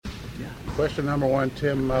Question number one,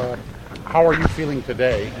 Tim. How are you feeling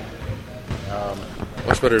today?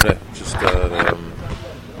 Much better today. Just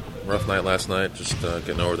rough night last night. Just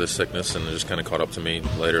getting over this sickness, and it just kind of caught up to me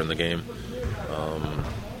later in the game.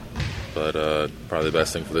 But probably the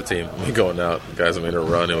best thing for the team. Me going out, the guys made a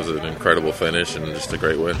run. It was an incredible finish and just a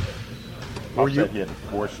great win. How said he had to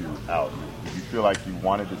force you out? Did you feel like you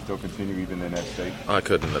wanted to still continue even in that state? I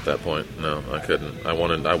couldn't at that point. No, I couldn't. I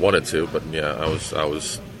wanted to, but yeah, I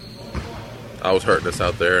was hurting us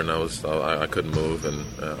out there, and I couldn't move, and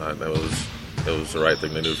it was the right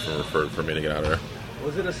thing to do for me to get out of there.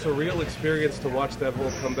 Was it a surreal experience to watch that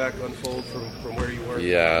whole comeback unfold from where you were?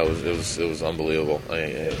 Yeah, it was unbelievable.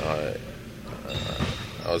 I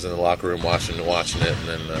was in the locker room watching it, and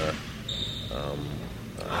then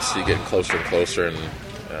I see it getting closer and closer, and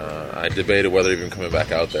I debated whether even coming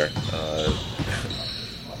back out there.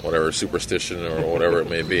 Whatever superstition or whatever it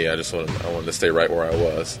may be, I wanted to stay right where I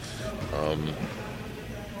was.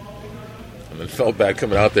 And then felt bad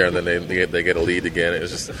coming out there, and then they get a lead again. It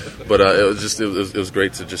was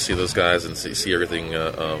great to just see those guys and see everything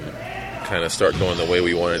kind of start going the way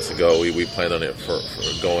we wanted it to go. We planned on it for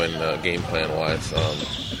going game plan wise.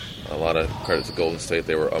 A lot of credit to Golden State;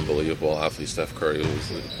 they were unbelievable. Obviously, Steph Curry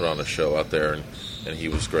put on a show out there, and he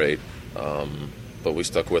was great. But we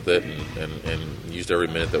stuck with it and used every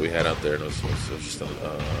minute that we had out there, and it was just an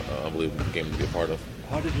unbelievable game to be a part of.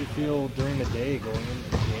 How did you feel during the day going into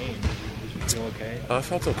the game? Did you feel okay? I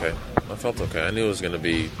felt okay. I knew I was going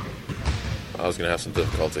to have some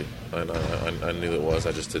difficulty. I knew it was.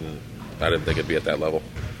 I didn't think it'd be at that level.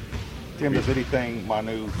 Tim, does anything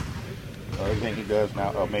Manu, everything he does now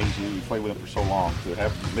amaze you? You played with him for so long. To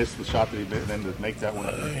have missed the shot that he did, then to make that one.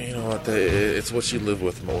 You know what? It's what you live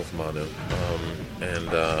with Manu.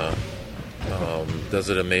 Does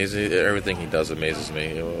it amaze you? Everything he does amazes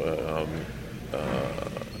me.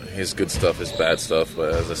 His good stuff, his bad stuff.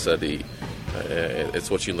 But as I said,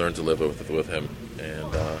 it's what you learn to live with him,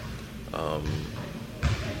 and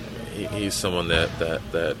he's someone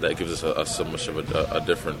that gives us so much of a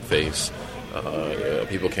different face.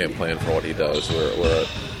 People can't plan for what he does.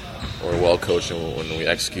 We're well coached when we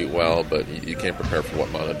execute well, but you can't prepare for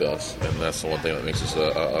what Manu does, and that's the one thing that makes us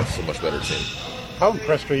a so much better team. How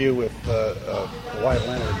impressed are you with Kawhi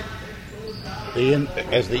Leonard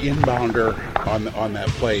as the inbounder on that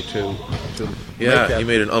play to yeah, make he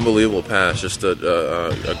made an unbelievable pass, just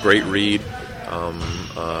a great read,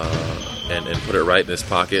 and put it right in his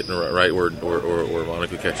pocket and right where Manu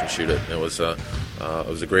could catch and shoot it. It was a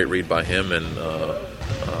great read by him, and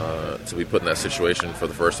to be put in that situation for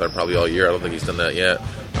the first time probably all year. I don't think he's done that yet.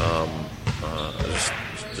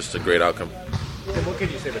 Just a great outcome. And what can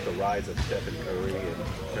you say about the rise of Stephen Curry and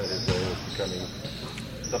kind of his role becoming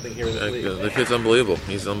something here in the league? The kid's unbelievable.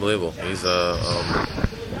 He's unbelievable. He's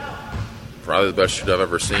probably the best shooter I've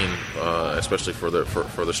ever seen, especially for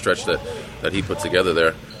the stretch that he put together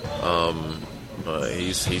there.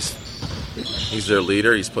 He's their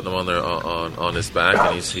leader. He's putting them on his back,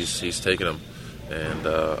 and he's taking them. And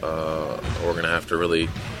we're going to have to really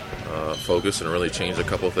focus and really change a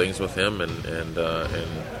couple things with him,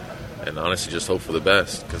 and honestly just hope for the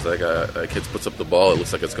best, because that kid puts up the ball. It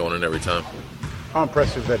looks like it's going in every time. How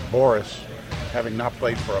impressive that Boris, having not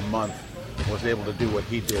played for a month, was able to do what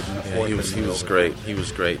he did in the fourth. He was great. He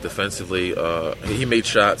was great defensively. He made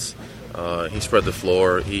shots. He spread the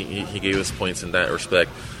floor. He gave us points in that respect.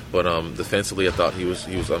 But defensively, I thought he was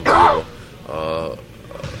unbelievable.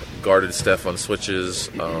 Guarded Steph on switches.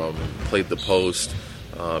 Played the post.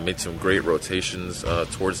 Made some great rotations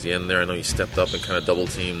towards the end there. I know he stepped up and kind of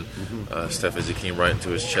double-teamed Steph as he came right into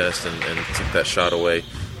his chest and took that shot away.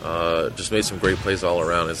 Just made some great plays all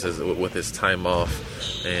around with his time off.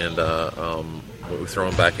 And we throw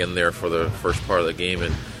him back in there for the first part of the game.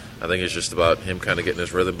 And I think it's just about him kind of getting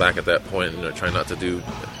his rhythm back at that point and trying not to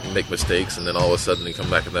make mistakes. And then all of a sudden he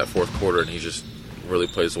come back in that fourth quarter and he just really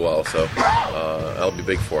plays well. So that'll be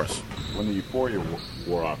big for us. When the euphoria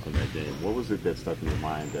wore off in that game, what was it that stuck in your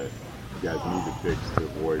mind that you guys need to fix to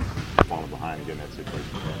avoid falling behind again in that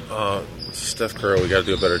situation? Steph Curry, we got to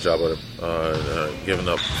do a better job of giving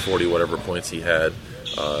up 40 whatever points he had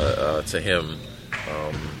to him.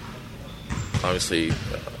 Obviously,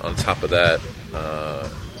 on top of that,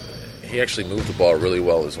 he actually moved the ball really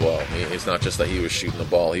well as well. It's not just that he was shooting the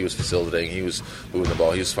ball; he was facilitating, he was moving the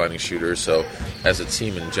ball, he was finding shooters. So, as a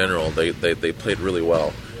team in general, they played really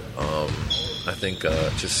well. I think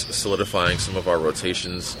just solidifying some of our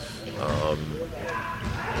rotations,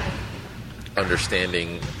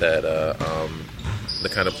 understanding that the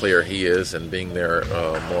kind of player he is and being there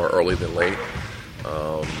more early than late,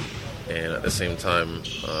 and at the same time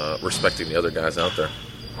respecting the other guys out there.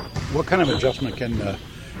 What kind of adjustment can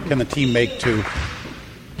the team make to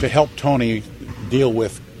help Tony deal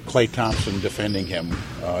with Klay Thompson defending him?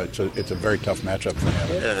 It's a very tough matchup for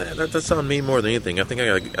him. Yeah, that's on me more than anything. I think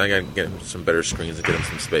I gotta get him some better screens and get him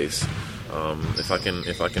some space. If I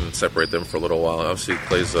can separate them for a little while. Obviously,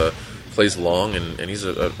 plays long and he's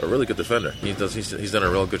a really good defender. He's done a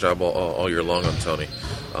real good job all year long on Tony.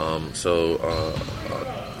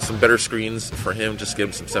 Some better screens for him, just give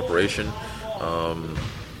him some separation.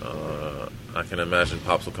 I can imagine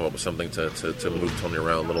Pops will come up with something to move Tony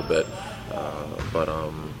around a little bit. But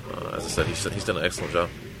as I said, he's done an excellent job.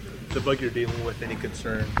 The bug you're dealing with, any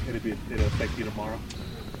concern it'll affect you tomorrow?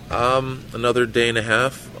 Another day and a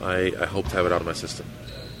half. I hope to have it out of my system.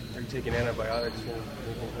 Are you taking antibiotics?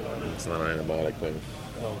 It's not an antibiotic thing.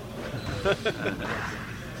 Oh.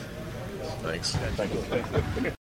 Thanks. Thank you.